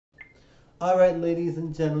All right, ladies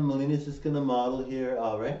and gentlemen, Melina's just gonna model here.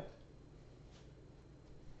 All right.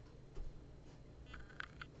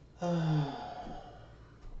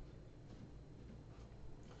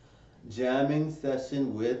 Jamming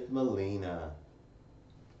session with Melina.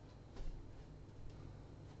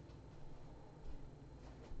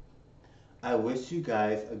 I wish you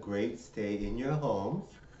guys a great stay in your homes.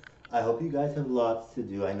 I hope you guys have lots to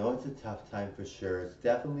do. I know it's a tough time for sure. It's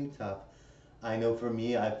definitely tough. I know for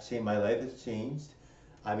me, I've changed. My life has changed.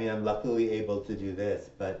 I mean, I'm luckily able to do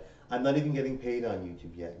this, but I'm not even getting paid on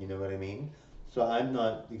YouTube yet. You know what I mean? So I'm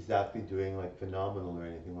not exactly doing like phenomenal or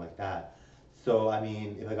anything like that. So I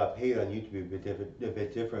mean, if I got paid on YouTube, it'd be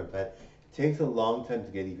different. But it takes a long time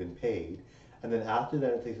to get even paid, and then after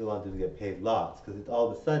that, it takes a long time to get paid lots because it's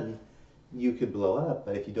all of a sudden you could blow up,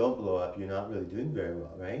 but if you don't blow up, you're not really doing very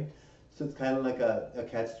well, right? So it's kind of like a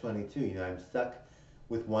catch-22. You know, I'm stuck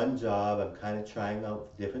with one job. I'm kind of trying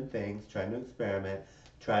out different things, trying to experiment,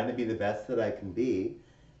 trying to be the best that I can be,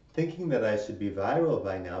 thinking that I should be viral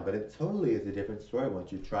by now, but it totally is a different story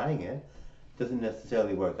once you're trying it. It doesn't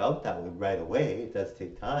necessarily work out that way right away. It does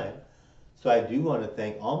take time. So I do want to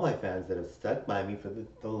thank all my fans that have stuck by me for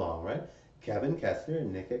the long run. Kevin Kessler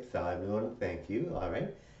and Nick Excel, I really want to thank you, all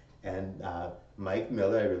right? And Mike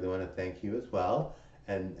Miller, I really want to thank you as well.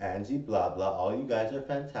 And Angie Blah Blah, all you guys are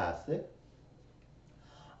fantastic.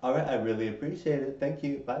 All right, I really appreciate it. Thank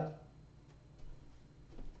you. Bye.